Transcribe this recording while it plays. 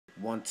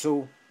1,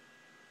 2.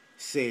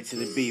 Say it to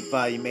the beat,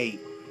 volume 8.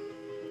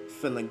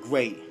 Feeling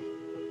great.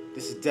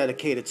 This is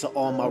dedicated to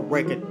all my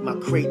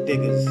crate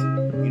diggers.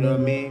 You know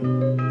what I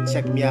mean?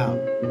 Check me out.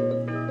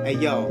 Hey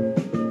yo.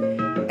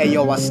 Hey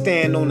yo, I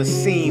stand on the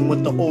scene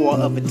with the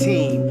aura of a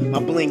team. My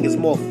bling is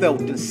more felt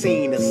than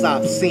seen as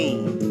I've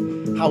seen.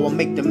 How I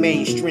make the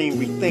mainstream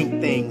rethink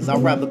things.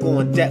 I'd rather go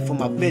in debt for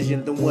my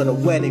vision than with a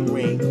wedding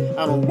ring.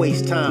 I don't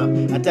waste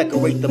time, I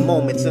decorate the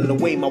moments in the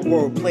way my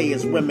wordplay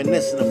is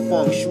reminiscent of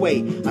feng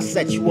shui. I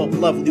set you up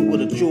lovely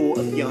with a jewel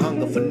of your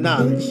hunger for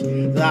knowledge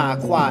that I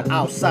acquired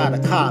outside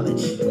of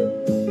college.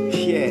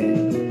 Yeah,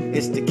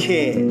 it's the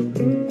kid,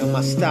 and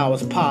my style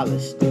is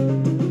polished.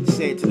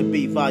 Say it to the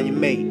beat,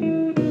 volume 8.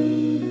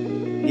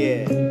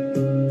 Yeah,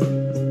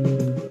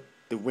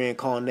 the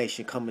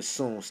reincarnation coming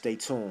soon, stay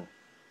tuned.